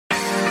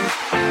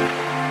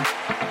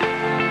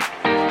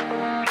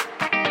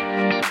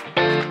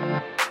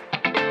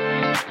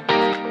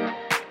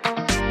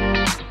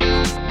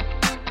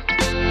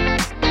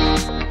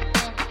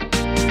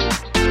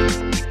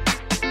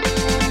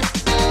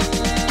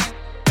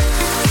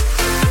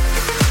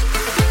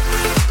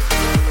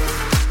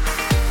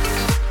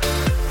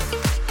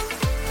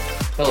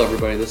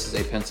everybody. This is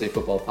a Penn State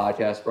football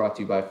podcast brought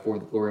to you by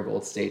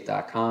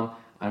forthegloryofoldstate.com.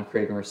 I'm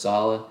Craig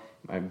Marsala.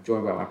 I'm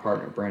joined by my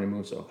partner, Brandon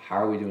Musso. How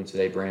are we doing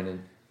today,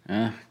 Brandon?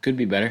 Could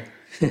be better.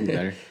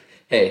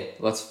 Hey,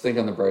 let's think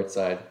on the bright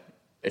side.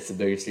 It's the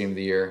biggest game of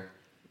the year.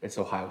 It's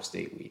Ohio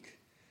State week.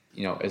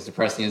 You know, as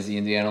depressing as the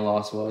Indiana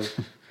loss was,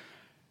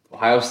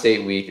 Ohio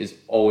State week is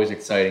always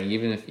exciting,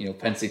 even if,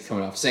 Penn State's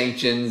coming off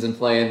sanctions and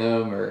playing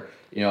them, or,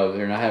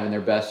 they're not having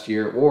their best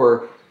year,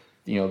 or,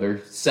 they're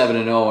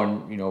 7-0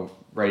 and,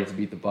 ready to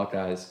beat the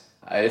Buckeyes.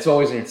 It's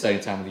always an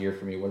exciting time of the year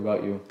for me. What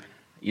about you?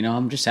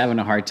 I'm just having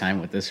a hard time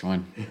with this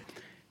one.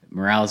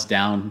 Morale's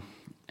down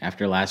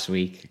after last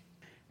week.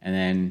 And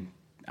then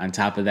on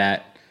top of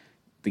that,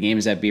 the game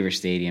is at Beaver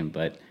Stadium,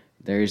 but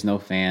there is no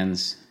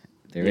fans.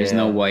 There is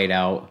no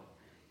whiteout.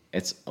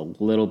 It's a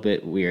little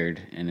bit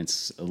weird, and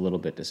it's a little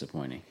bit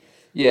disappointing.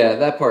 Yeah,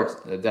 that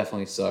part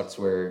definitely sucks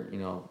where,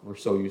 we're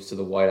so used to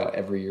the whiteout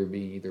every year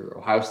being either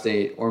Ohio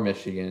State or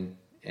Michigan.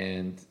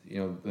 And,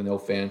 the no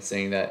fans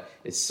saying that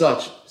is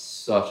such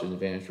an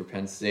advantage for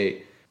Penn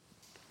State.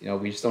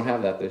 We just don't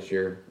have that this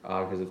year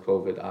because of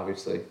COVID,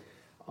 obviously.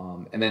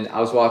 And then I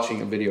was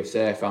watching a video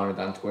today. I found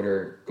it on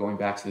Twitter going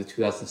back to the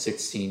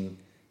 2016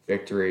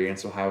 victory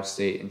against Ohio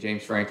State. And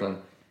James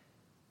Franklin,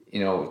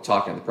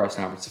 talking at the press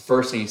conference, the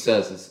first thing he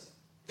says is,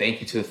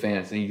 thank you to the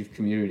fans, thank you to the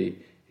community.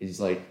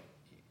 He's like,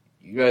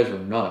 you guys are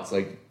nuts.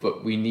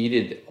 But we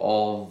needed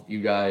all of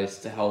you guys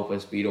to help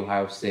us beat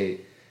Ohio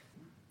State.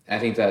 I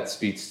think that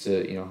speaks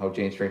to, how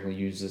James Franklin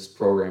used this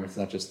program. It's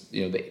not just,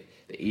 the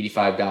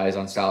 85 guys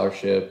on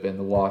scholarship and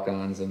the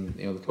walk-ons and,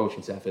 the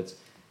coaching staff. It's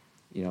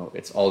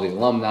all the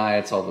alumni.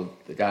 It's all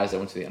the guys that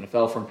went to the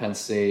NFL from Penn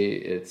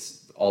State.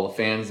 It's all the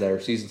fans that are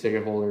season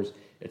ticket holders.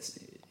 It's,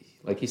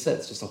 like he said,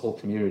 it's just a whole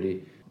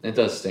community. And it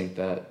does stink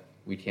that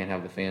we can't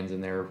have the fans in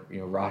there,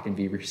 rocking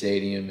Beaver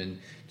Stadium and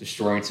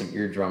destroying some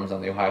eardrums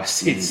on the Ohio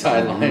State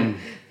sideline.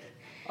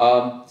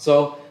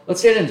 So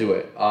let's get into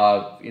it.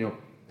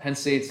 Penn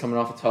State's coming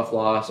off a tough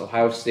loss.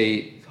 Ohio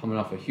State coming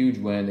off a huge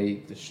win. They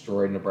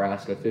destroyed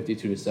Nebraska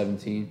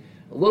 52-17.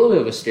 A little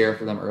bit of a scare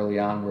for them early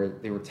on where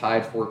they were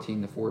tied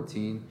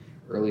 14-14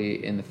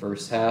 early in the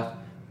first half,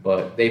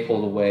 but they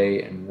pulled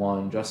away and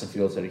won. Justin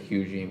Fields had a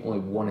huge game, only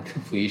one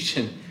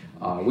incompletion.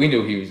 We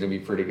knew he was going to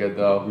be pretty good,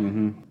 though.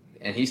 Mm-hmm.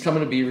 And he's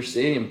coming to Beaver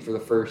Stadium for the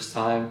first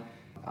time.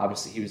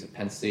 Obviously, he was a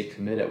Penn State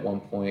commit at one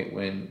point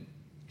when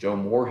Joe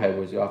Moorhead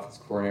was the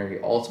offensive coordinator. He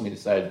ultimately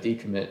decided to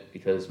decommit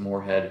because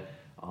Moorhead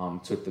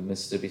took the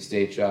Mississippi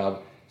State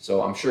job.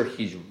 So I'm sure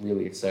he's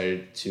really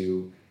excited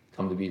to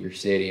come to Beaver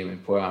Stadium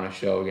and put on a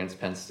show against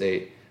Penn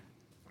State.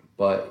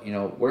 But,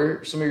 what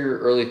are some of your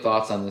early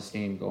thoughts on this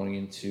game going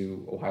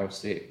into Ohio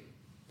State?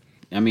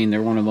 I mean,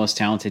 they're one of the most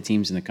talented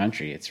teams in the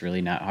country. It's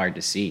really not hard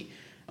to see.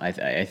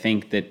 I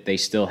think that they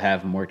still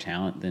have more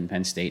talent than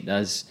Penn State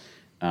does.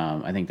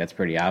 I think that's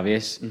pretty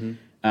obvious.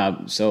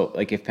 Mm-hmm. So,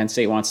 if Penn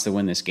State wants to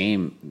win this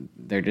game,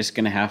 they're just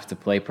going to have to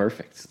play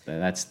perfect.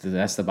 That's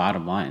the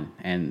bottom line.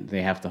 And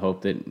they have to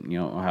hope that,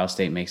 Ohio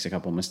State makes a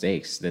couple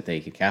mistakes that they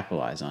could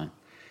capitalize on.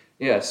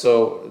 Yeah,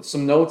 so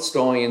some notes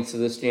going into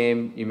this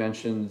game. You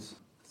mentioned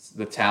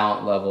the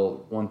talent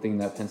level. One thing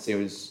that Penn State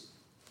was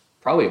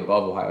probably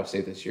above Ohio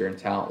State this year in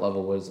talent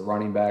level was the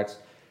running backs.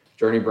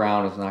 Journey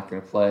Brown is not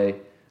going to play.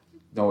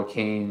 Noah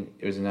Cain,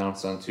 it was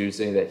announced on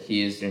Tuesday that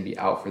he is going to be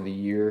out for the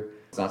year.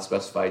 It's not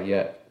specified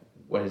yet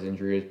what his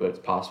injury is, but it's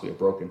possibly a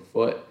broken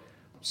foot.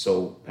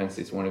 So Penn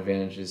State's one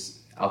advantage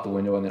is out the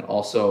window. And then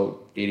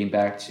also dating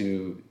back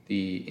to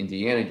the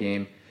Indiana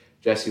game,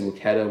 Jesse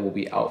Luketa will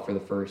be out for the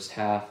first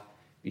half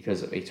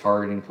because of a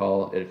targeting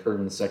call. It occurred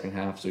in the second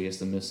half, so he has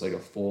to miss a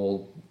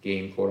full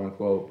game, quote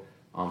unquote.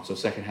 So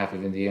second half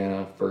of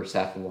Indiana, first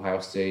half of Ohio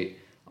State.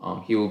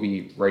 He will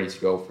be ready to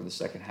go for the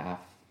second half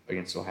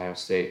against Ohio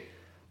State.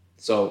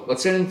 So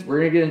let's get in.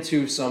 We're going to get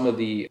into some of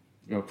the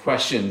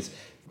questions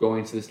going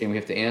into this game we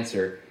have to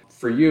answer.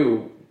 For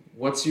you,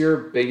 what's your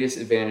biggest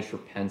advantage for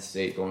Penn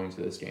State going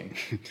into this game?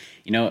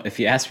 If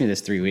you asked me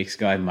this 3 weeks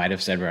ago, I might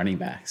have said running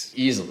backs.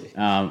 Easily.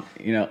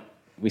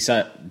 We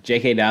saw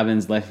J.K.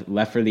 Dobbins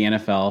left for the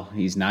NFL.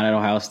 He's not at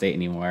Ohio State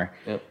anymore.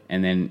 Yep.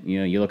 And then,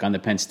 you look on the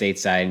Penn State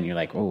side and you're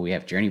like, oh, we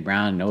have Journey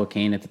Brown, Noah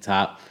Cain at the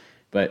top.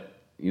 But,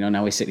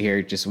 now we sit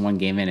here just one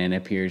game in and it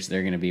appears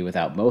they're going to be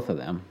without both of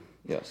them.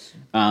 Yes.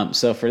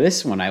 So for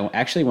this one, I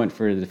actually went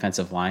for the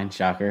defensive line,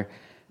 shocker.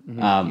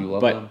 Mm-hmm. You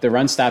love but them. The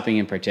run stopping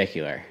in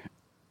particular,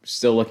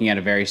 still looking at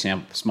a very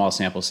small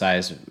sample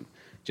size,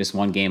 just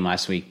one game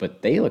last week,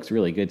 but they looked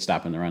really good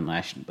stopping the run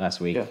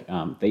last week.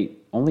 Yeah. They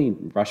only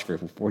rushed for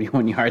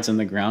 41 yards on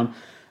the ground.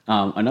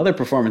 Another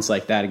performance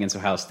like that against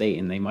Ohio State,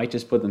 and they might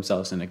just put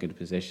themselves in a good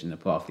position to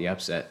pull off the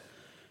upset.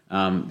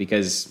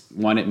 Because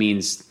one, it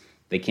means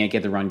they can't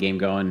get the run game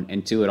going,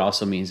 and two, it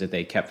also means that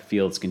they kept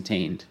Fields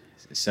contained.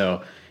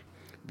 So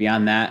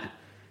beyond that,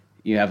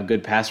 you have a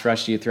good pass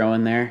rush you throw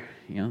in there.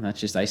 That's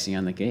just icing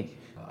on the cake.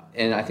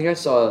 And I think I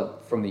saw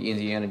from the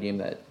Indiana game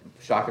that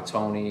Shaka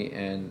Toney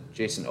and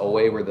Jason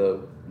Owe were the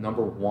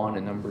number 1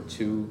 and number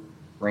 2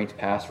 ranked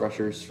pass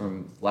rushers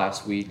from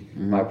last week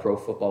by Pro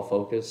Football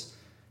Focus.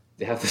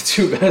 They have the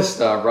two best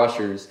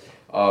rushers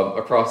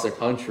across the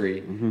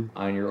country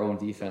on your own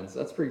defense.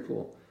 That's pretty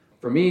cool.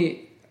 For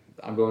me,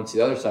 I'm going to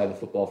the other side of the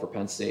football for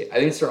Penn State. I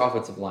think it's their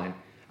offensive line.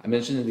 I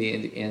mentioned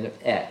in the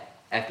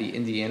at the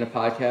Indiana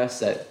podcast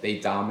that they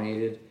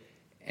dominated,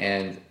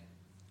 and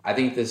I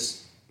think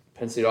this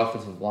Penn State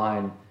offensive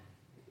line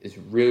is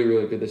really,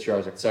 really good this year. I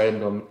was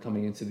excited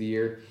coming into the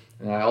year,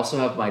 and I also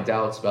have my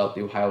doubts about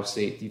the Ohio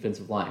State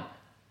defensive line.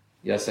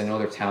 Yes, I know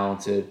they're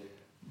talented,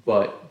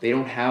 but they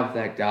don't have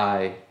that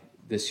guy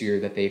this year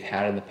that they've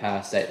had in the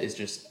past that is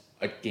just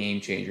a game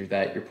changer,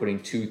 that you're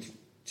putting two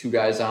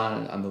guys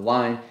on the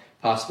line,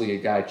 possibly a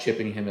guy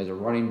chipping him as a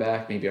running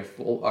back, maybe a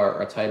full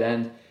or a tight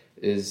end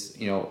is,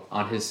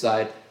 on his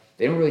side.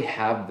 They don't really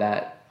have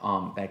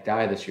that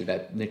guy this year,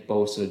 that Nick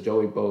Bosa,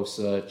 Joey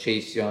Bosa,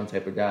 Chase Young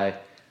type of guy.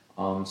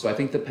 So I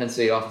think the Penn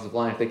State offensive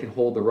line, if they can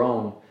hold their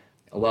own,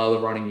 allow the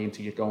running game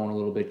to get going a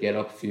little bit, get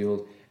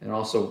upfield, and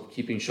also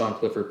keeping Sean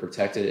Clifford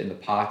protected in the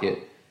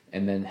pocket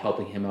and then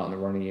helping him out in the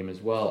running game as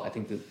well. I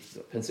think the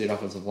Penn State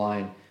offensive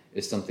line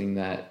is something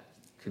that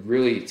could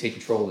really take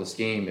control of this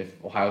game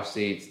if Ohio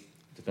State's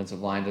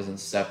defensive line doesn't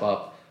step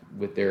up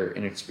with their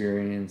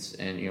inexperience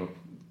and,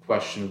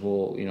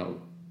 questionable,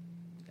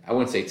 I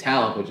wouldn't say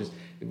talent, but just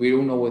we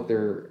don't know what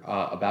they're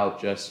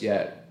about just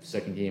yet,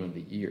 second game of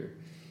the year.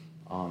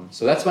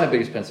 So that's my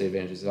biggest Penn State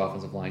advantage is the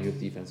offensive line, you have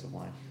defensive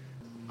line.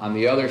 On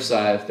the other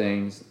side of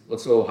things,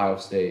 let's go Ohio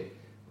State.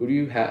 Who do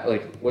you have,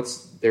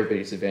 what's their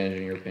biggest advantage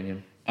in your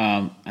opinion?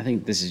 I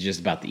think this is just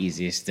about the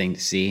easiest thing to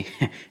see.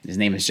 His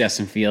name is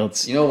Justin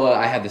Fields. You know what?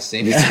 I had the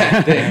same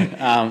exact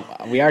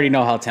thing. We already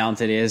know how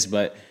talented he is,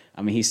 but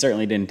he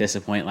certainly didn't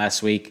disappoint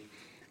last week.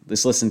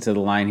 Let's listen to the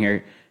line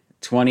here.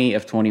 20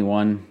 of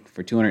 21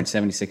 for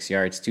 276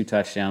 yards, 2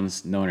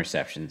 touchdowns, no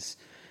interceptions.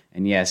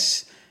 And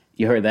yes,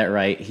 you heard that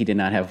right. He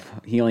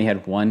only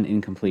had 1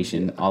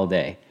 incompletion all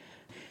day.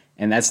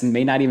 And that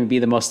may not even be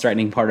the most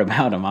threatening part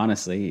about him,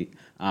 honestly.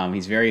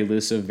 He's very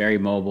elusive, very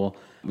mobile.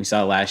 We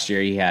saw last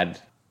year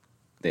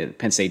the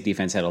Penn State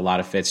defense had a lot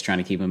of fits trying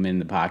to keep him in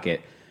the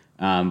pocket.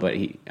 But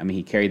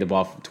he carried the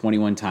ball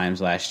 21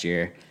 times last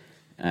year.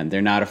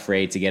 They're not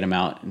afraid to get him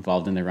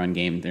involved in the run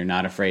game. They're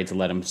not afraid to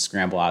let him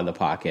scramble out of the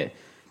pocket.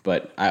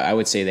 But I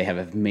would say they have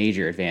a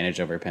major advantage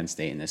over Penn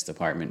State in this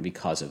department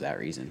because of that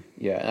reason.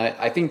 Yeah,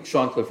 I think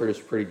Sean Clifford is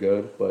pretty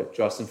good, but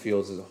Justin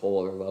Fields is a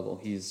whole other level.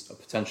 He's a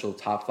potential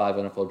top 5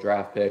 NFL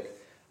draft pick.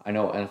 I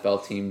know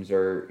NFL teams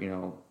are,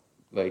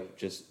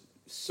 just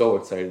so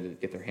excited to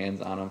get their hands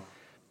on him.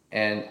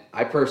 And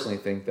I personally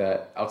think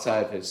that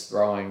outside of his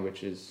throwing,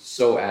 which is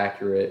so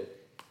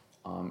accurate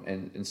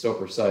and so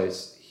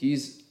precise,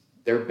 he's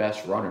their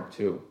best runner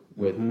too,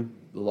 with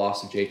the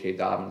loss of J.K.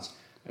 Dobbins.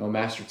 I know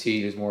Master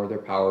Teague is more of their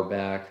power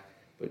back,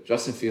 but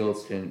Justin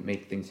Fields can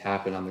make things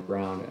happen on the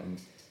ground. And,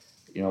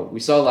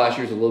 we saw last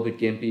year was a little bit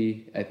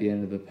gimpy at the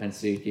end of the Penn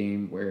State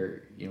game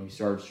where, he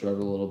started to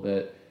struggle a little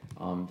bit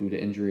due to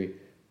injury.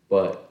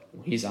 But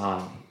when he's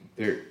on,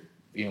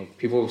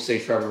 people will say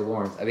Trevor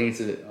Lawrence. I think it's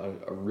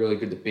a really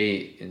good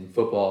debate in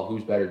football.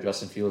 Who's better,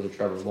 Justin Fields or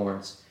Trevor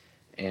Lawrence?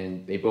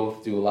 And they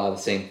both do a lot of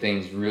the same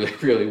things really,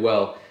 really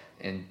well.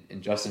 And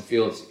Justin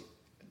Fields,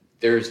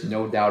 there's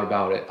no doubt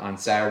about it. On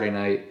Saturday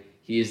night,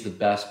 he is the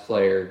best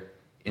player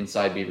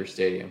inside Beaver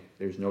Stadium.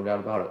 There's no doubt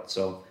about it.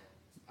 So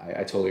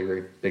I totally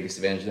agree. Biggest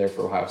advantage there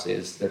for Ohio State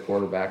is their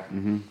quarterback.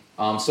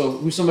 So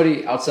who's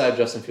somebody outside of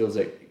Justin Fields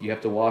that you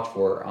have to watch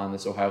for on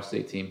this Ohio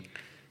State team?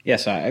 Yeah,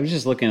 so I was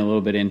just looking a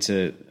little bit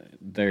into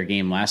their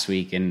game last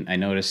week, and I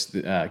noticed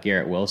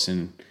Garrett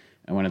Wilson,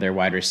 one of their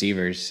wide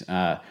receivers,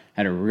 had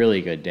a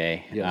really good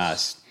day.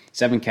 Yes.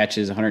 7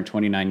 catches,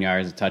 129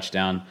 yards, a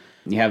touchdown.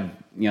 You have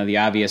the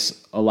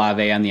obvious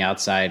Olave on the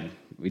outside.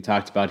 We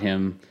talked about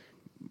him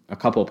a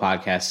couple of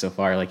podcasts so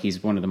far.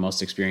 He's one of the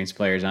most experienced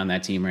players on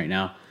that team right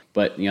now.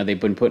 But they've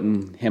been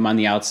putting him on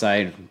the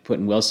outside,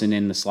 putting Wilson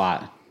in the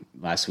slot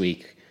last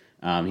week.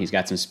 He's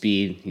got some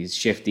speed. He's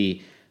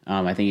shifty.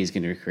 I think he's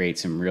going to create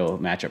some real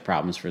matchup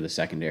problems for the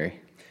secondary.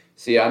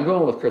 See, I'm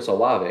going with Chris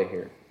Olave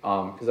here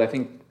because I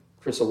think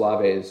Chris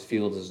Olave is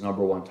Fields'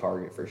 number 1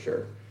 target for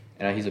sure.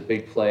 And he's a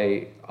big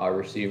play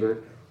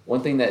receiver.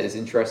 One thing that is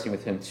interesting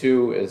with him,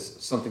 too, is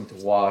something to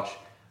watch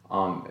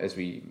as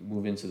we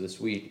move into this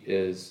week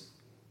is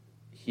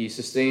he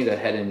sustained a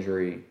head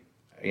injury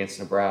against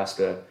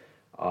Nebraska,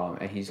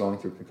 and he's going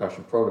through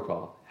concussion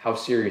protocol. How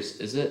serious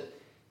is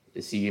it?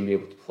 Is he going to be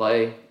able to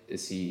play?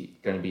 Is he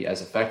going to be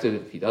as effective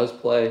if he does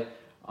play?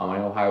 I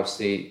know Ohio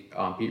State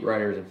beat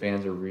writers and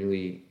fans are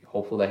really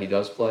hopeful that he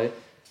does play.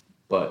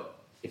 But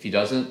if he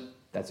doesn't,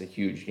 that's a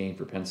huge gain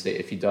for Penn State.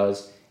 If he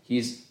does,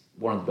 he's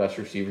one of the best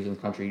receivers in the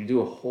country. You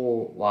do a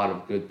whole lot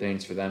of good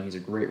things for them. He's a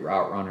great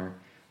route runner.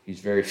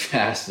 He's very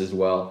fast as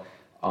well.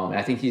 And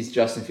I think he's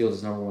Justin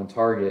Fields' number 1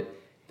 target,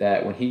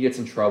 that when he gets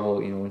in trouble,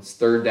 when it's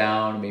 3rd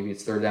down, maybe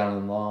it's 3rd down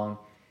and long,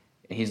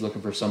 and he's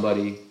looking for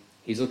somebody,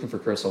 he's looking for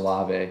Chris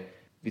Olave.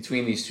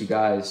 Between these two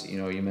guys,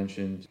 you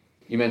mentioned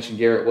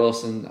Garrett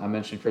Wilson, I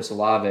mentioned Chris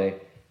Olave.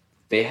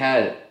 They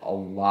had a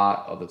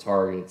lot of the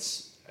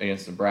targets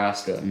against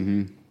Nebraska.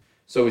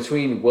 So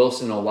between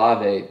Wilson and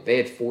Olave, they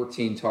had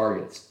 14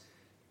 targets.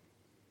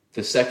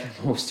 The second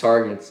most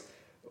targets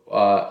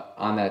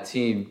on that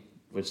team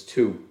was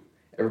 2.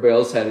 Everybody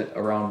else had it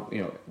around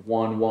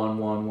 1, 1,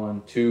 1,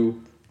 1,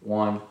 2,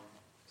 1.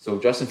 So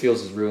Justin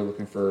Fields is really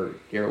looking for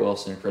Garrett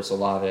Wilson and Chris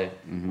Olave.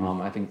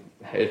 I think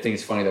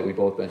it's funny that we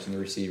both mentioned the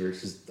receivers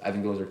because I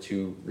think those are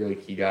 2 really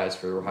key guys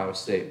for Ohio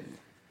State.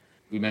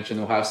 We mentioned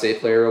the Ohio State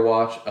player to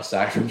watch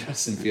aside from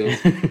Justin Fields.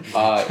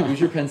 Who's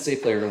your Penn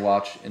State player to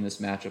watch in this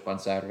matchup on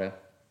Saturday?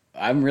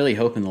 I'm really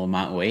hoping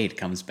Lamont Wade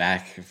comes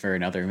back for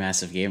another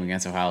massive game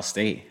against Ohio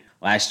State.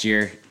 Last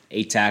year,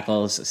 8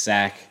 tackles, a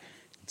sack,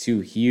 2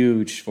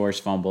 huge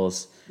forced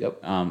fumbles.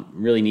 Yep.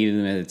 Really needed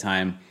him at the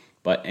time.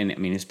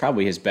 It's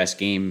probably his best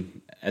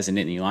game as a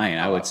Nittany Lion,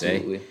 I would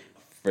absolutely.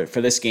 say.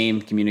 For this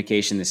game,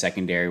 communication, the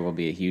secondary will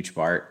be a huge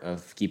part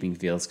of keeping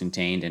Fields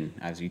contained. And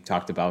as you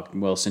talked about,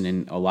 Wilson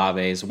and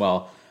Olave as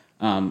well.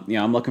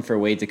 I'm looking for a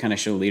way to kind of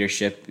show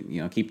leadership,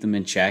 keep them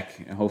in check,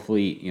 and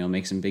hopefully,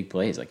 make some big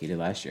plays like he did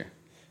last year.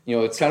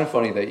 It's kind of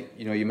funny that,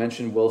 you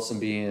mentioned Wilson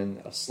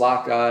being a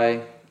slot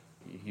guy.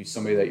 He's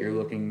somebody that you're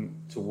looking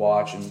to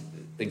watch and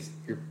think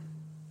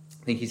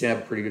he's going to have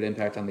a pretty good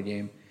impact on the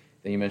game.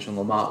 Then you mentioned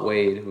Lamont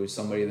Wade, who is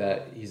somebody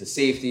that he's a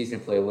safety. He's going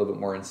to play a little bit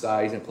more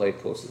inside. He's going to play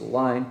close to the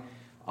line.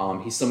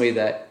 He's somebody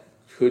that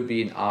could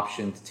be an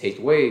option to take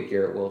away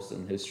Garrett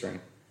Wilson, his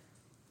strength.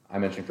 I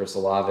mentioned Chris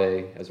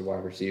Olave as a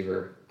wide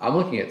receiver. I'm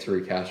looking at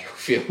Tariq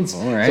Castro-Fields.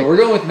 All right. So we're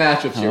going with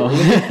matchups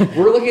here.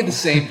 We're looking at the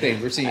same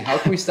thing. We're seeing how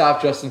can we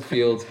stop Justin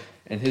Fields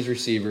and his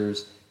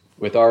receivers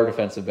with our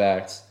defensive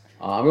backs.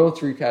 I'm going with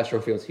Tariq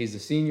Castro-Fields. He's the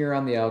senior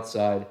on the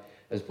outside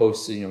as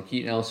opposed to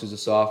Keaton Ellis, who's a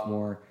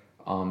sophomore.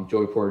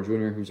 Joey Porter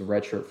Jr., who's a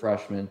redshirt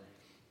freshman.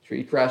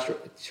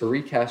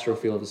 Tariq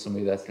Castro-Fields is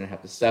somebody that's going to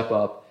have to step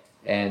up.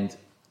 And,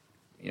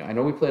 I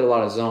know we played a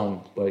lot of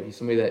zone, but he's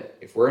somebody that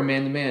if we're a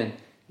man-to-man,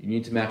 you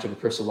need to match up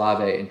with Chris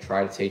Olave and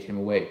try to take him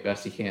away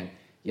best he can.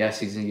 Yes,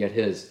 he's going to get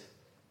his,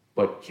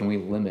 but can we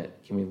limit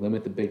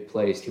the big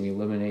plays? Can we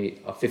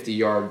eliminate a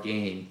 50-yard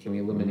gain? Can we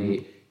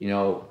eliminate,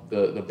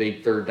 the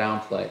big third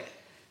down play?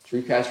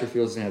 Tariq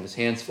Castro-Fields is going to have his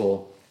hands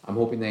full. I'm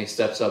hoping that he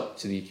steps up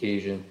to the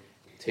occasion,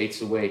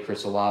 takes away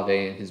Chris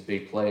Olave and his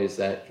big plays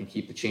that can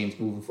keep the chains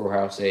moving for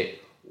Ohio State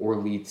or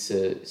lead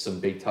to some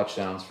big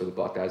touchdowns for the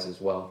Buckeyes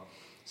as well.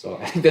 So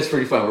I think that's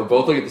pretty fun. We're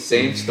both looking at the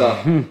same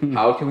stuff.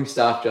 How can we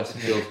stop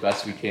Justin Fields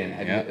best we can?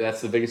 Yep. That's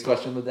the biggest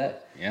question of the day.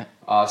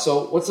 Yeah.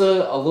 So what's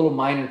a little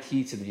minor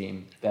key to the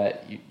game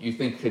that you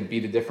think could be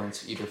the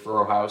difference either for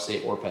Ohio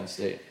State or Penn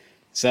State?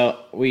 So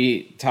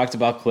we talked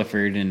about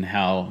Clifford and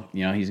how,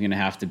 he's going to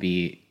have to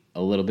be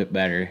a little bit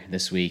better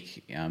this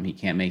week. He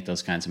can't make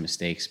those kinds of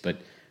mistakes, but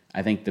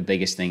I think the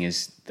biggest thing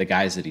is the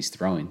guys that he's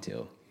throwing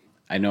to.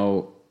 I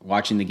know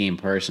watching the game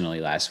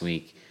personally last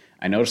week,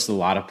 I noticed a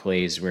lot of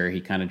plays where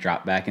he kind of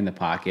dropped back in the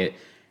pocket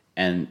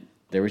and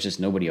there was just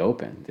nobody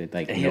open.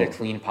 And he had a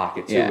clean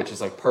pocket too, which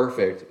is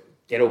perfect.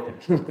 Get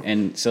open.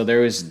 And so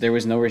there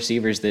was no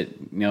receivers that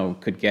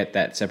could get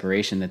that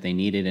separation that they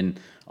needed, and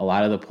a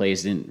lot of the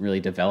plays didn't really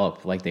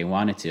develop like they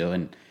wanted to.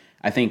 And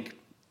I think,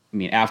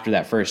 after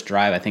that first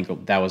drive, I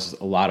think that was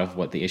a lot of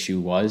what the issue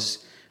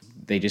was.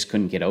 They just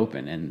couldn't get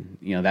open, and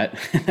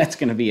that's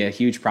going to be a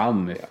huge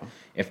problem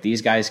if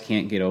these guys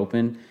can't get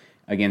open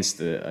against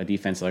a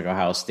defense like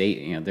Ohio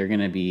State. They're going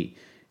to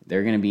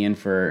be in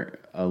for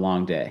a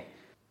long day.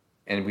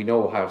 And we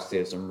know Ohio State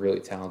has some really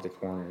talented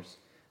corners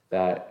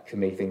that can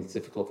make things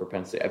difficult for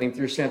Penn State. I think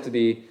there's going to have to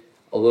be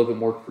a little bit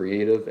more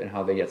creative in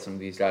how they get some of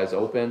these guys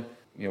open.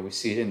 We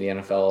see it in the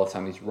NFL all the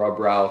time, these rub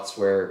routes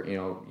where,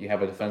 you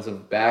have a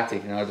defensive back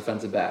taking out a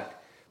defensive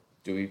back.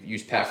 Do we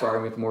use Pat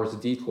Freiermuth more as a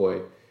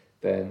decoy?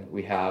 Then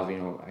we have, I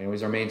know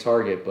he's our main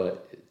target,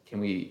 but can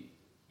we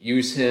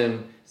use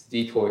him as a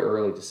decoy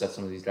early to set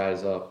some of these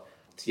guys up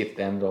to get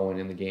them going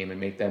in the game and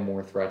make them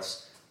more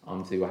threats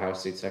to the Ohio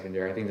State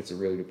secondary? I think that's a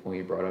really good point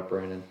you brought up,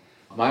 Brandon.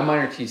 My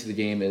minor key to the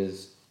game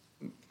is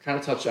kind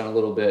of touched on a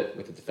little bit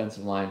with the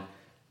defensive line.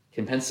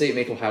 Can Penn State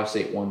make Ohio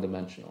State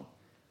one-dimensional?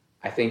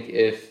 I think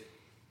if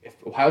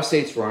Ohio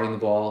State's running the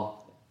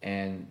ball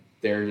and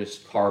they're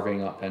just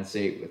carving up Penn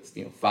State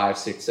with 5,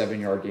 6,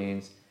 7-yard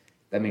gains,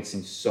 that makes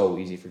things so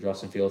easy for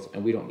Justin Fields,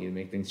 and we don't need to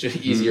make things just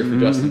easier for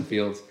Justin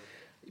Fields.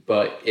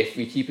 But if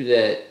we keep it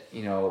at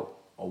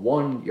a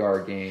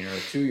 1-yard gain or a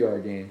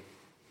 2-yard gain,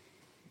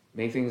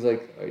 make things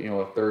like a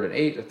 3rd and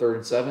 8, a 3rd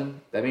and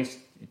 7, that makes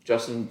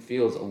Justin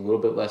Fields a little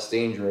bit less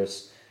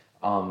dangerous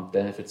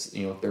than if it's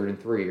 3rd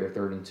and 3 or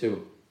 3rd and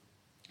 2.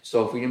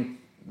 So if we can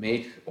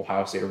make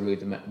Ohio State a really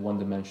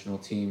one-dimensional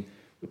team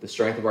with the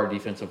strength of our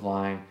defensive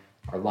line,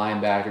 our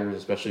linebackers,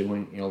 especially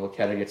when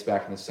Luketa gets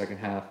back in the second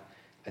half,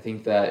 I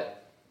think that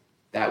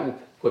will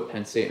put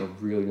Penn State in a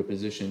really good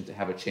position to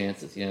have a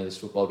chance at the end of this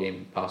football game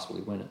and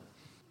possibly win it.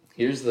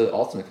 Here's the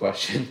ultimate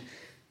question: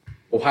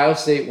 Ohio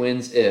State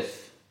wins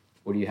if?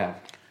 What do you have?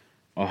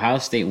 Ohio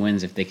State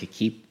wins if they could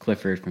keep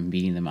Clifford from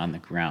beating them on the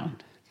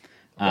ground.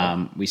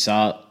 Okay. We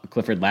saw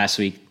Clifford last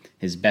week.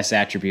 His best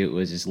attribute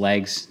was his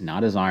legs,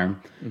 not his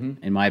arm,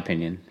 in my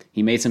opinion.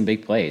 He made some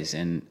big plays,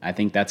 and I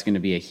think that's going to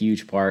be a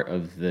huge part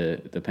of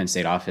the Penn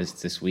State offense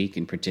this week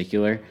in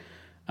particular,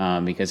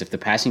 because if the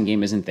passing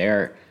game isn't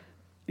there,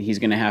 he's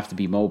going to have to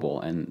be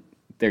mobile, and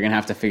they're going to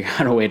have to figure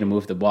out a way to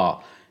move the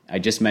ball. I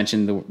just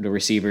mentioned the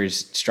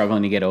receivers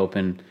struggling to get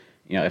open.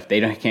 If they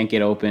can't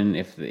get open,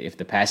 if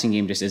the passing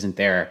game just isn't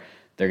there,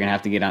 they're going to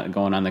have to get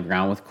going on the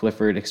ground with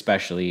Clifford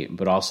especially,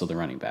 but also the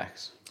running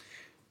backs.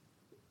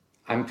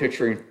 I'm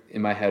picturing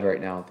in my head right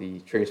now the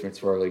Trace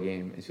McSorley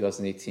game in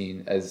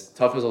 2018. As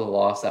tough as a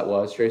loss that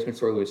was, Trace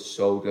McSorley was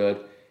so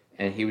good,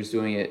 and he was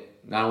doing it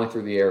not only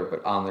through the air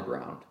but on the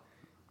ground.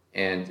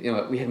 And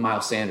we had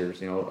Miles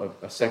Sanders,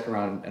 a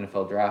second-round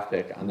NFL draft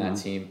pick on that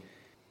team.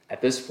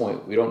 At this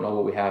point, we don't know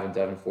what we have in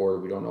Devin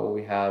Ford. We don't know what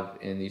we have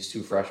in these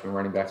two freshman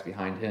running backs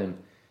behind him.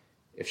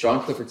 If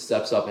Sean Clifford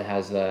steps up and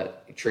has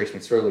that Trace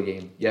McSorley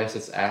game, yes,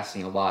 it's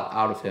asking a lot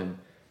out of him,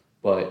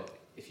 but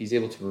if he's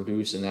able to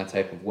produce in that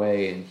type of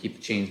way and keep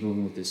the chains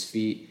moving with his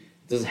feet,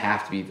 it doesn't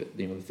have to be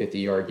the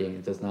 50-yard game.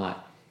 It does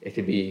not. It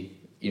could be,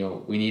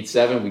 we need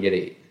 7, we get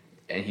 8,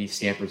 and he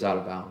scampers out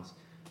of bounds.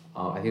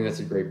 I think that's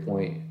a great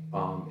point.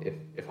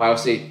 If Ohio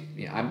State,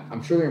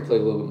 I'm sure they're going to play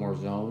a little bit more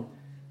zone,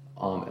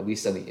 at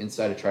least on the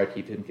inside to try to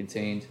keep him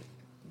contained.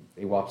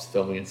 They watched the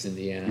film against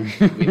Indiana.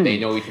 They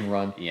know we can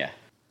run. Yeah.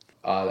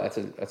 That's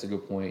a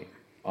good point.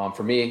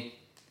 For me,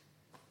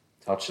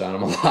 touched on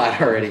him a lot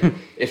already.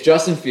 If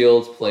Justin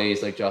Fields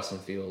plays like Justin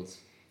Fields,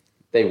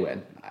 they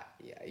win.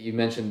 You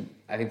mentioned,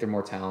 I think they're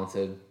more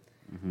talented.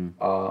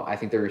 I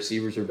think their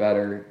receivers are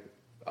better.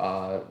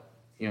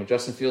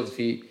 Justin Fields,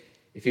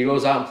 if he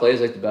goes out and plays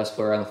like the best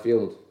player on the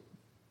field,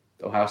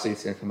 Ohio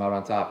State's going to come out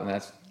on top, and I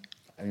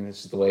think that's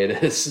just the way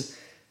it is.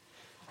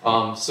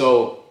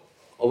 So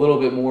a little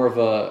bit more of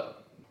a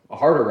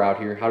harder route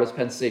here. How does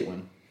Penn State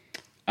win?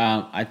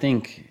 I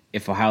think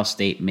if Ohio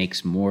State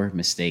makes more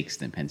mistakes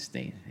than Penn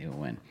State, they will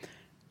win.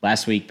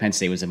 Last week, Penn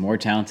State was a more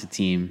talented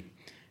team,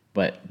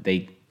 but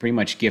they pretty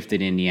much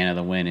gifted Indiana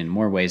the win in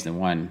more ways than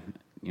one.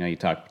 You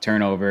talk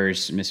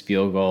turnovers, missed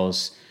field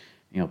goals,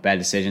 bad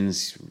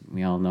decisions.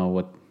 We all know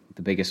what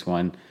the biggest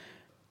one.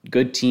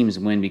 Good teams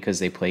win because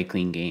they play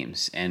clean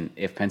games. And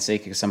if Penn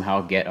State could somehow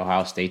get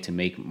Ohio State to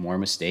make more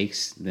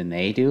mistakes than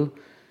they do,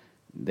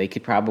 they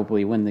could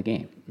probably win the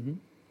game. Mm-hmm.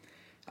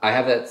 I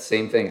have that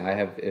same thing. I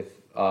have if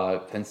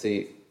Penn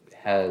State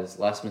has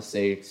less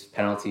mistakes,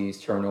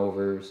 penalties,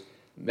 turnovers,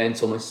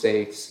 mental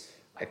mistakes,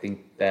 I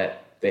think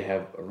that they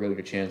have a really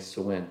good chance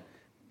to win.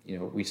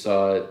 We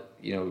saw,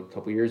 a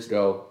couple years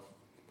ago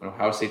when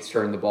Ohio State's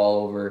turned the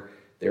ball over,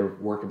 they're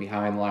working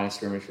behind the line of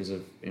scrimmage because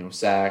of,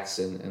 sacks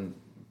and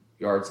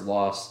yards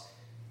lost.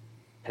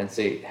 Penn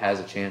State has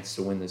a chance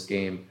to win this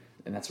game,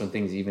 and that's when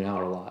things even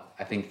out a lot.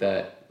 I think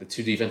that the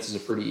two defenses are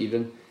pretty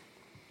even.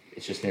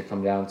 It's just going to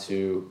come down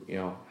to,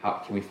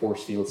 how can we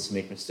force Fields to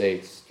make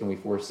mistakes? Can we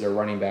force their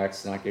running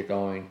backs to not get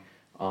going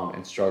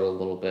and struggle a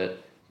little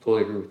bit?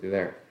 Totally agree with you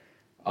there.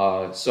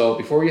 So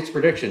before we get to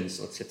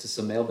predictions, let's get to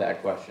some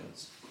mailbag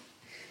questions.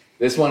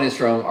 This one is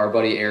from our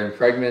buddy Aaron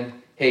Craigman.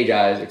 Hey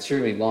guys,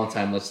 extremely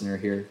long-time listener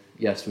here.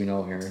 Yes, we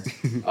know Aaron.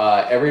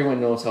 Everyone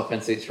knows how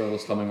Penn State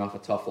struggles coming off a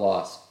tough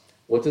loss.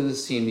 What does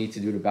this team need to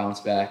do to bounce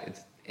back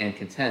and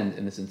contend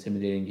in this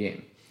intimidating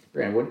game?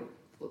 Brandon,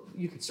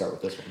 you could start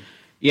with this one.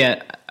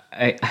 Yeah,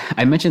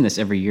 I mention this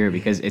every year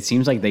because it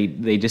seems like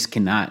they just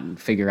cannot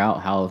figure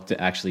out how to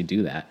actually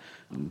do that.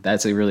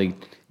 That's a really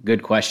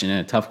good question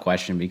and a tough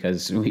question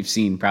because we've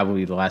seen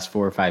probably the last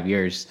 4 or 5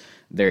 years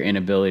their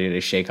inability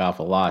to shake off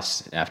a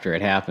loss after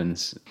it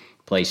happens,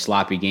 play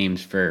sloppy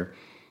games for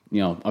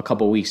a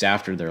couple weeks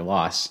after their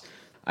loss.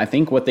 I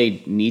think what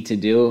they need to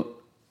do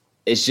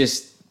is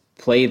just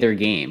play their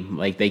game.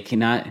 Like, they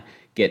cannot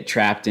get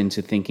trapped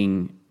into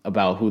thinking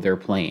about who they're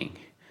playing.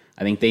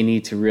 I think they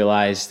need to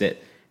realize that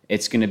the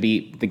game's going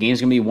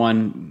to be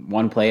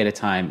one play at a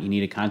time. You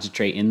need to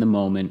concentrate in the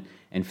moment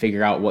and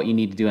figure out what you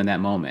need to do in that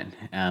moment.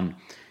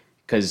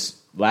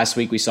 Because last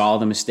week we saw all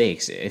the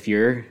mistakes. If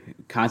you're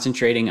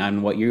concentrating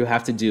on what you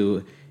have to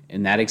do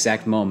in that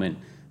exact moment,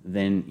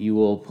 then you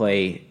will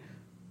play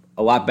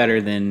a lot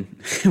better than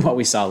what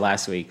we saw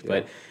last week. Yeah.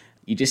 But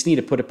you just need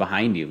to put it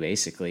behind you,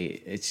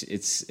 basically.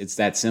 It's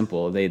that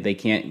simple. They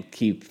can't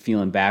keep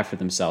feeling bad for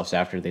themselves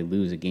after they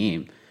lose a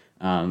game.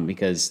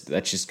 Because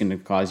that's just going to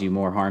cause you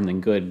more harm than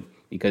good,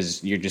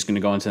 because you're just going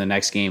to go into the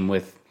next game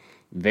with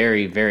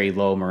very, very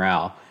low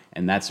morale,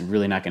 and that's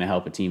really not going to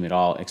help a team at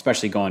all,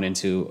 especially going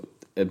into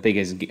the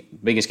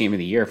biggest game of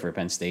the year for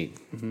Penn State.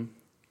 Mm-hmm.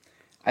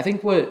 I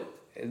think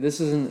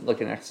this isn't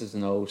like an X's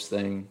and O's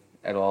thing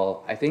at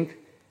all. I think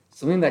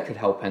something that could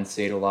help Penn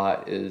State a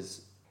lot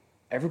is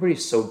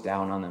everybody's so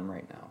down on them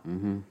right now.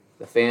 Mm-hmm.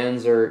 The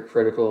fans are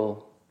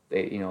critical.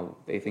 They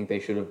think they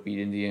should have beat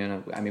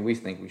Indiana. I mean, we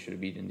think we should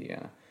have beat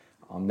Indiana.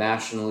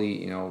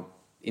 Nationally,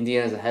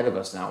 Indiana's ahead of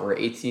us now. We're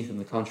 18th in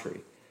the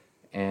country.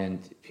 And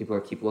people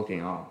keep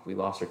looking, we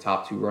lost our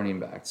top 2 running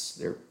backs.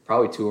 They're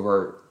probably 2 of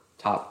our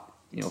top,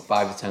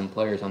 5 to 10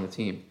 players on the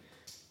team.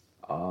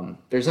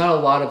 There's not a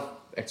lot of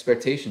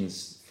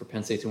expectations for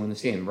Penn State to win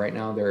this game. Right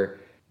now,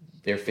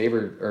 they're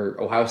favored,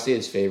 or Ohio State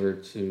is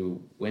favored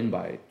to win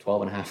by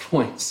 12.5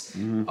 points.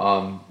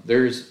 Mm-hmm.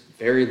 There's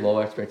very low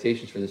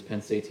expectations for this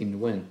Penn State team to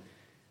win.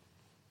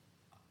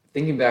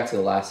 Thinking back to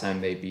the last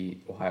time they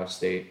beat Ohio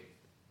State,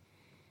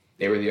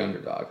 They were the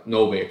underdog.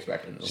 Nobody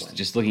expected them to win.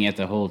 Just looking at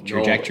the whole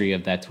trajectory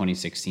of that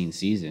 2016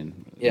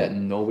 season. Yeah,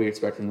 nobody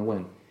expected them to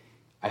win.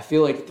 I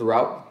feel like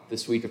throughout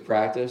this week of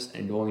practice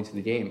and going into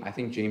the game, I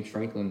think James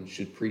Franklin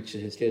should preach to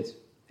his kids,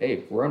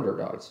 hey, we're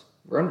underdogs.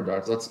 We're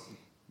underdogs. Let's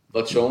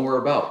show them what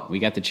we're about. We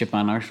got the chip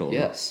on our shoulder.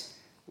 Yes.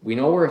 We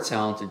know we're a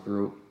talented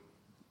group.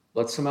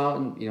 Let's come out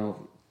and,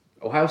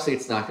 Ohio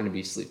State's not going to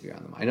be sleeping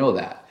on them. I know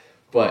that.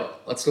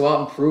 But let's go out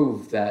and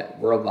prove that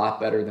we're a lot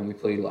better than we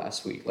played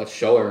last week. Let's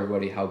show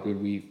everybody how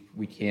good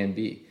we can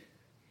be.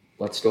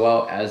 Let's go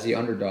out as the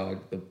underdog,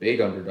 the big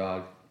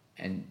underdog,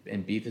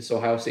 and beat this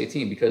Ohio State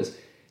team. Because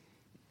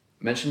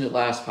I mentioned it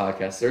last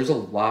podcast, there's a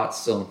lot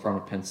still in front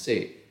of Penn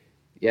State.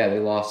 Yeah, they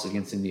lost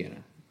against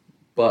Indiana.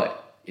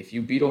 But if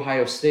you beat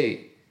Ohio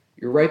State,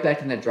 you're right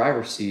back in that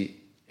driver's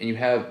seat, and you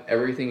have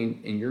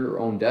everything in your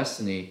own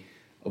destiny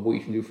of what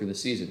you can do for the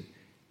season.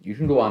 You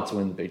can go on to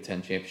win the Big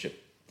Ten championship.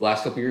 The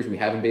last couple of years, we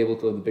haven't been able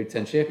to win the Big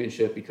Ten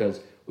championship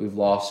because we've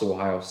lost to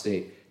Ohio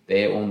State.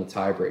 They own the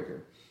tiebreaker.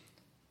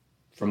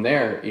 From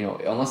there,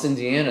 unless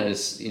Indiana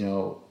is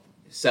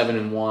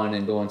 7-1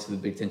 and going to the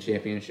Big Ten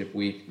championship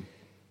week,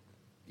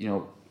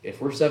 if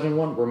we're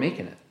 7-1, we're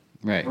making it.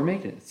 Right. We're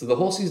making it. So the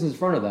whole season's in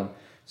front of them.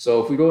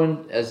 So if we go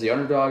in as the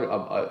underdog,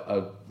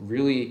 a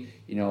really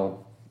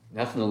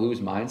nothing to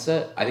lose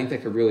mindset, I think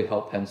that could really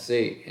help Penn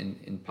State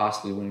in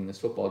possibly winning this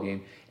football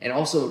game. And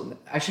also,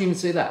 I shouldn't even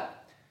say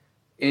that,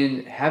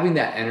 in having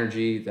that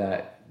energy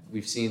that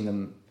we've seen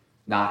them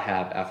not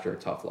have after a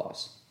tough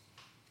loss.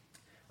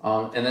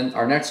 And then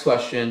our next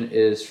question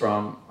is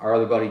from our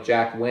other buddy,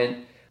 Jack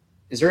Wint.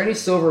 Is there any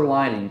silver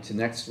lining to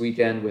next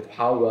weekend with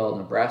how well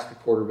Nebraska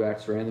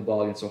quarterbacks ran the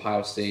ball against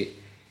Ohio State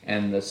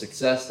and the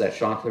success that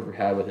Sean Clifford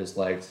had with his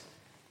legs?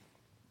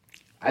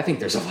 I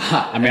think there's a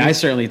lot. I mean, I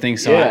certainly think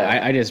so.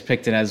 Yeah. I just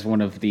picked it as one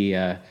of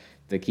the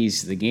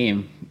keys to the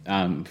game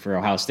for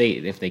Ohio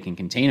State if they can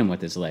contain him with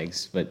his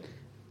legs. But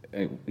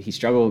he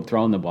struggled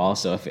throwing the ball.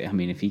 So if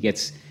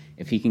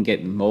he can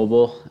get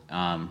mobile,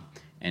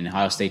 and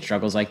Ohio State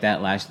struggles like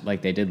that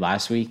like they did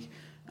last week.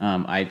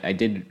 I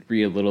did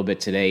read a little bit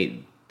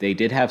today. They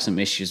did have some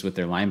issues with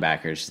their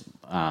linebackers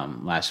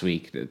last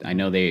week. I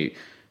know they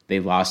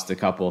lost a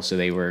couple, so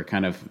they were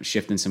kind of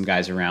shifting some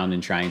guys around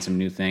and trying some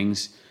new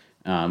things.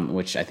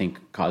 Which I think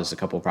caused a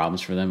couple of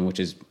problems for them, which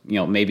is,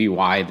 maybe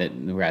why that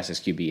Nebraska's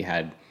QB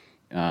had,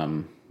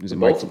 was it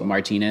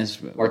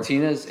Martinez?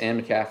 Martinez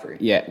and McCaffrey.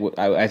 Yeah,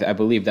 I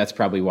believe that's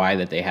probably why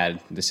that they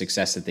had the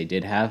success that they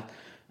did have.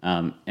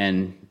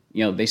 And,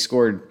 they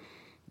scored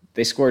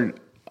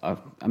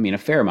a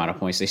fair amount of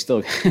points. They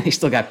still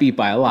got beat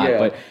by a lot. Yeah.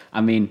 But,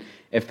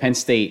 if Penn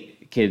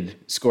State could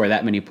score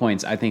that many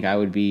points, I think I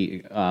would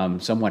be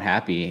somewhat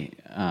happy.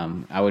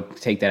 I would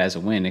take that as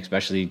a win,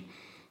 especially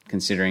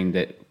considering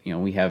that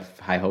we have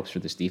high hopes for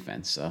this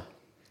defense. So,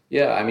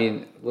 yeah,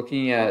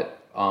 looking at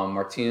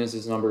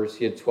Martinez's numbers,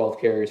 he had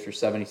 12 carries for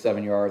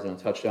 77 yards and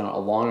a touchdown, a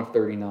long of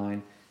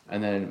 39,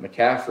 and then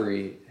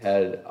McCaffrey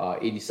had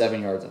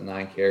 87 yards and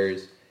 9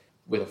 carries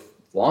with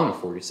a long of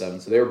 47.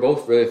 So they were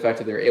both really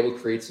effective. They were able to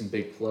create some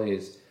big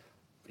plays.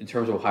 In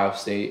terms of Ohio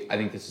State, I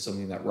think this is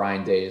something that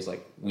Ryan Day is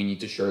like, we need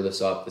to shore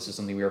this up. This is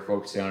something we are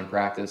focusing on in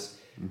practice.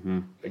 Mm-hmm.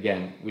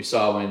 Again, we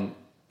saw when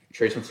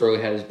Trace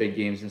McSorley had his big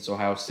games against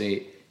Ohio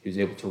State, he was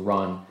able to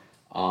run,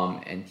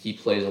 and he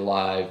plays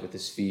alive with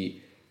his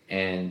feet.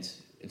 And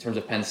in terms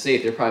of Penn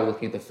State, they're probably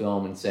looking at the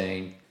film and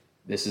saying,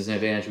 this is an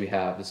advantage we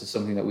have. This is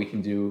something that we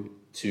can do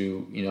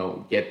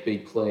to, get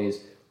big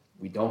plays.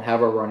 We don't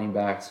have our running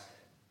backs.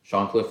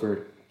 Sean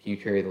Clifford, can you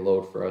carry the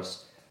load for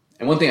us?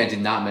 And one thing I did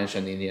not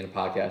mention on the Indiana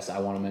podcast, I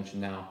want to mention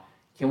now,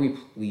 can we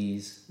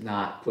please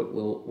not put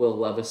Will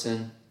Levis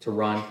in to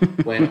run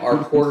when our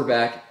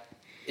quarterback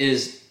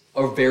is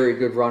a very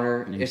good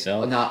runner, if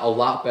not a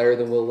lot better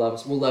than Will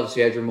Levis. Will Levis,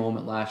 you had your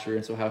moment last year,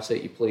 and so Ohio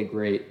State, you played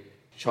great.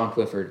 Sean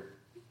Clifford,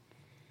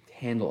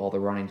 handle all the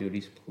running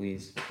duties,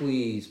 please.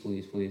 Please,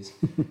 please, please.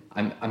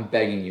 I'm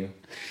begging you.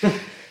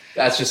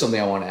 That's just something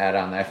I want to add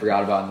on that I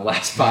forgot about in the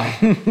last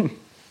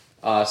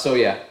pod. So,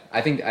 yeah, I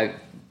think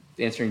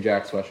answering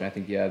Jack's question, I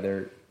think,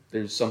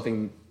 there's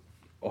something.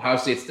 Ohio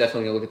State's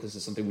definitely going to look at this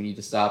as something we need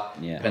to stop.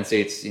 Yeah. Penn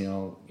State's,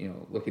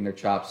 licking their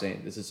chops,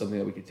 saying this is something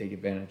that we could take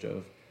advantage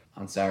of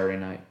on Saturday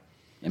night.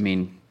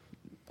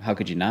 How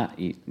could you not?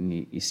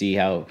 You see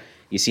how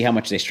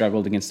much they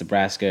struggled against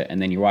Nebraska,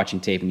 and then you're watching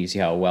tape and you see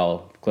how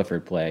well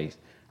Clifford plays.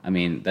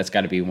 That's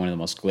got to be one of the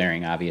most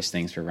glaring, obvious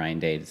things for Ryan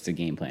Day to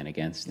game plan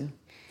against. Yeah.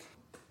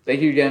 Thank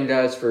you again,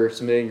 guys, for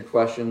submitting your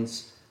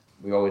questions.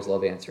 We always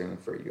love answering them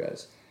for you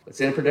guys. Let's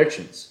get into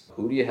predictions.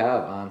 Who do you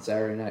have on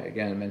Saturday night?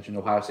 Again, I mentioned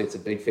Ohio State's a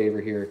big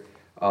favorite here.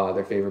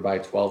 They're favored by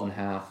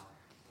 12.5.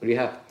 Who do you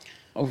have?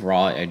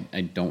 Overall,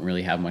 I don't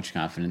really have much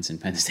confidence in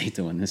Penn State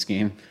to win this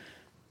game.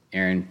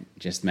 Aaron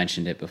just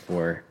mentioned it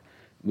before.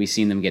 We've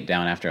seen them get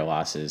down after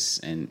losses,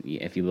 and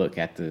if you look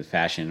at the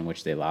fashion in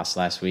which they lost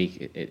last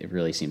week, it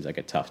really seems like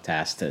a tough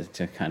task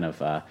to kind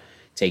of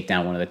take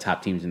down one of the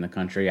top teams in the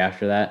country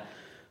after that.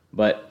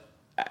 But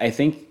I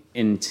think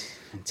in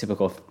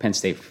typical Penn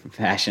State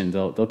fashion,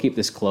 they'll keep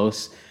this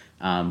close,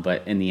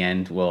 but in the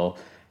end will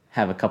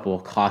have a couple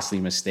of costly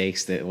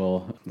mistakes that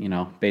will,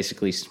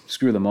 basically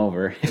screw them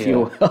over, if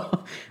you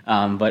will.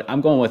 But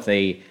I'm going with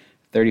a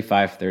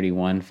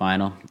 35-31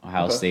 final,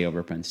 Ohio State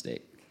over Penn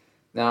State.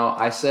 Now,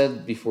 I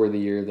said before the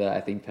year that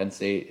I think Penn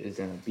State is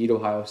going to beat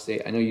Ohio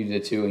State. I know you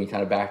did too, and you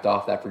kind of backed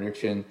off that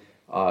prediction.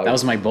 That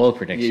was my bold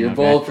prediction. Your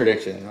bold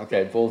prediction.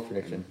 Okay, bold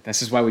prediction.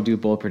 This is why we do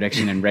bold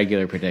prediction and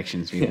regular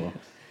predictions, people.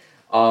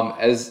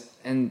 As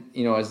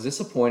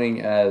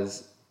disappointing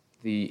as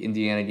the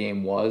Indiana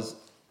game was,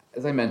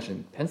 as I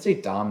mentioned, Penn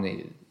State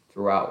dominated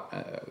throughout.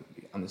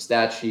 On the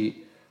stat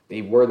sheet,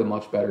 they were the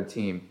much better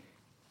team.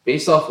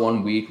 Based off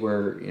 1 week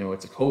where,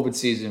 it's a COVID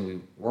season, we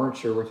weren't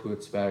sure what to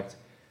expect.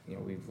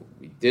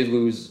 We did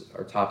lose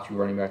our top 2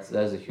 running backs.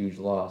 That is a huge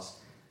loss.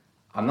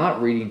 I'm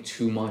not reading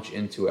too much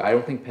into it. I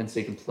don't think Penn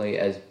State can play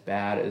as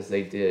bad as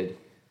they did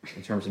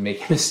in terms of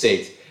making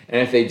mistakes.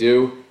 And if they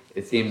do,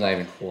 the game's not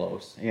even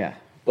close. Yeah.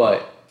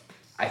 But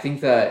I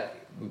think that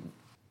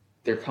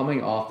they're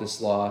coming off this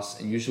loss,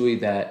 and usually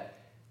that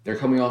they're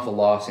coming off a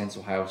loss against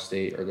Ohio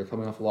State or they're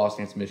coming off a loss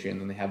against Michigan,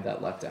 and then they have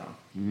that letdown.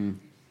 Mm-hmm.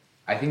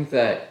 I think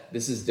that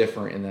this is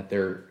different in that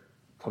they're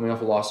coming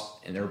off a loss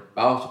and they're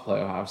about to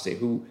play Ohio State,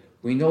 who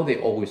we know they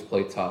always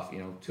play tough.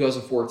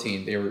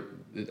 2014,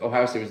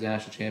 Ohio State was the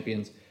national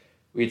champions.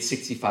 We had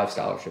 65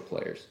 scholarship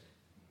players.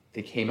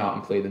 They came out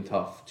and played them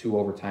tough. 2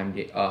 overtime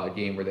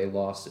game where they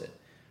lost it.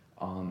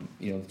 The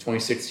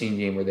 2016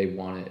 game where they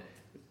won it.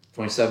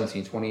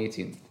 2017,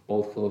 2018,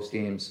 both close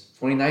games.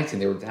 2019,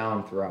 they were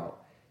down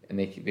throughout, and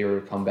they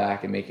were to come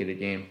back and make it a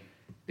game.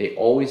 They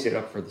always get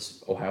up for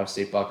this Ohio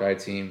State Buckeye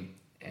team,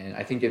 and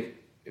I think if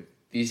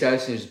these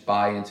guys can just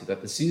buy into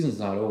that, the season's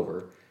not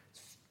over.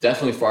 It's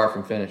definitely far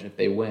from finished. If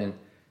they win,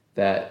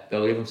 that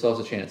they'll give themselves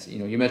a chance.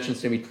 You mentioned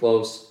it's going to be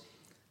close.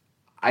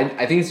 I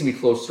think it's going to be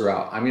close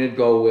throughout. I'm going to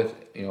go with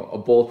a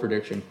bold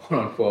prediction,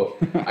 quote unquote.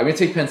 I'm going to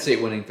take Penn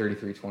State winning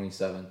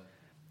 33-27.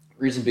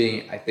 Reason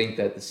being, I think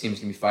that this team's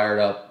going to be fired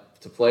up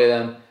to play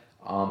them.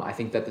 I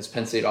think that this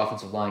Penn State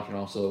offensive line can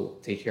also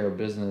take care of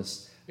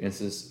business against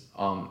this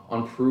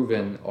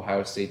unproven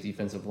Ohio State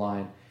defensive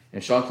line.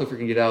 And Sean Clifford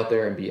can get out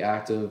there and be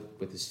active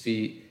with his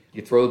feet.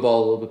 You throw the ball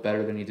a little bit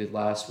better than he did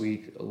last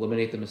week,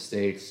 eliminate the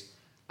mistakes.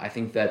 I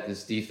think that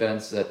this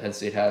defense that Penn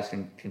State has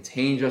can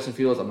contain Justin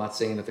Fields. I'm not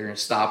saying that they're going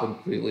to stop him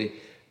completely.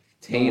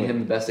 Contain him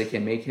the best they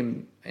can, make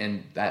him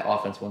and that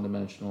offense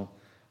one-dimensional.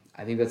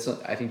 I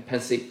think Penn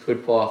State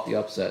could pull off the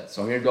upset.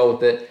 So I'm going to go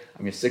with it.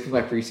 I'm going to stick with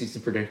my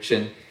preseason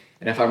prediction.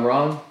 And if I'm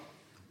wrong,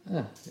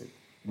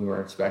 we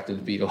weren't expected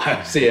to beat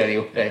Ohio State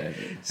anyway.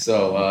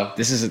 So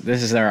this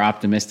is our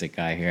optimistic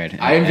guy here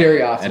I am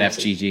very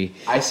optimistic.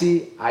 At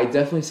FGG. I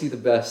definitely see the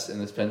best in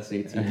this Penn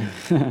State team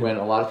when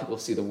a lot of people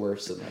see the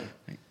worst in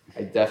them.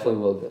 I definitely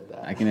will admit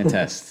that. I can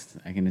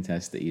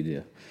attest that you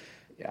do.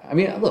 Yeah, I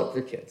mean, look,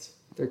 they're kids.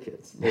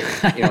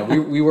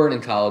 We weren't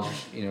in college,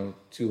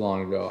 too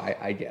long ago.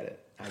 I get it.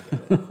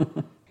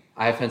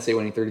 I have Penn State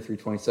winning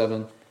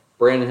 33-27.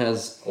 Brandon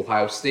has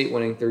Ohio State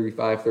winning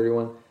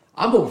 35-31.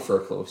 I'm hoping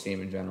for a close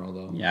game in general,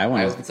 though. Yeah,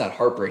 I hope it's not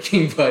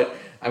heartbreaking, but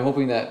I'm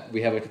hoping that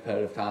we have a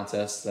competitive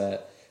contest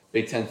that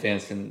Big Ten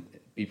fans can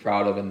be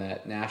proud of, and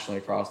that nationally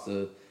across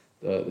the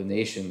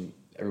nation,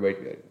 everybody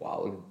can be like,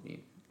 wow, look at me.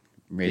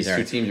 These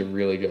two teams are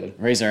really good.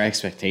 Raise our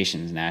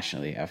expectations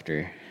nationally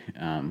after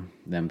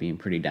them being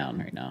pretty down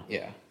right now.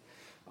 Yeah.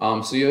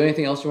 So you have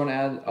anything else you want to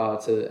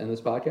add to end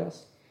this podcast?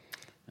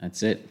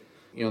 That's it.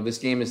 This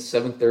game is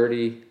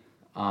 7:30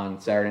 on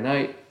Saturday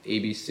night,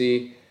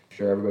 ABC. I'm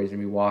sure everybody's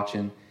going to be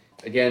watching.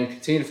 Again,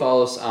 continue to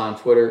follow us on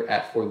Twitter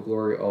at For the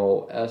Glory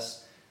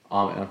OS,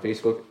 and on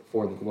Facebook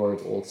For the Glory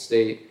of Old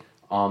State.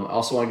 I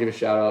also want to give a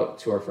shout out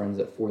to our friends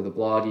at For the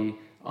Bloggy.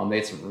 They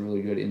had some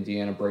really good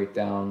Indiana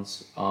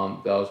breakdowns that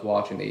I was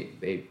watching.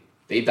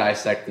 They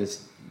dissect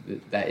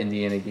that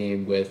Indiana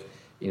game with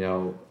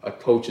a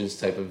coach's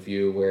type of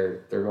view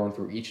where they're going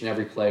through each and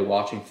every play,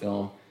 watching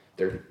film.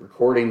 They're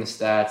recording the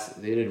stats.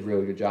 They did a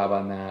really good job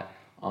on that,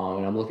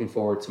 and I'm looking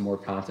forward to more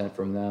content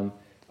from them,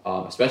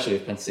 especially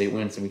if Penn State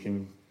wins and we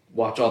can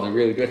watch all the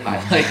really good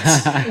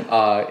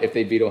highlights if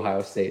they beat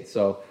Ohio State.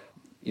 So,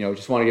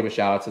 just want to give a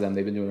shout out to them.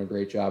 They've been doing a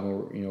great job,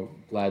 and we're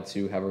glad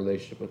to have a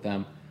relationship with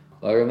them.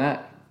 Other than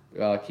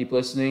that, keep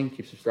listening,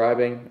 keep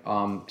subscribing,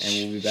 and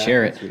we'll be back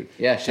next week.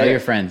 Yeah, tell your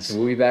friends. And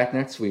we'll be back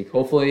next week.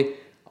 Hopefully,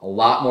 a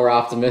lot more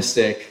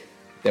optimistic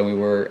than we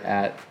were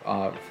at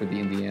for the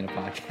Indiana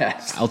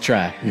podcast. I'll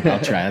try.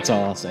 That's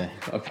all I'll say.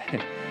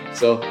 Okay.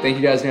 So thank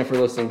you guys again for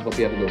listening. Hope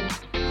you have a good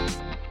one.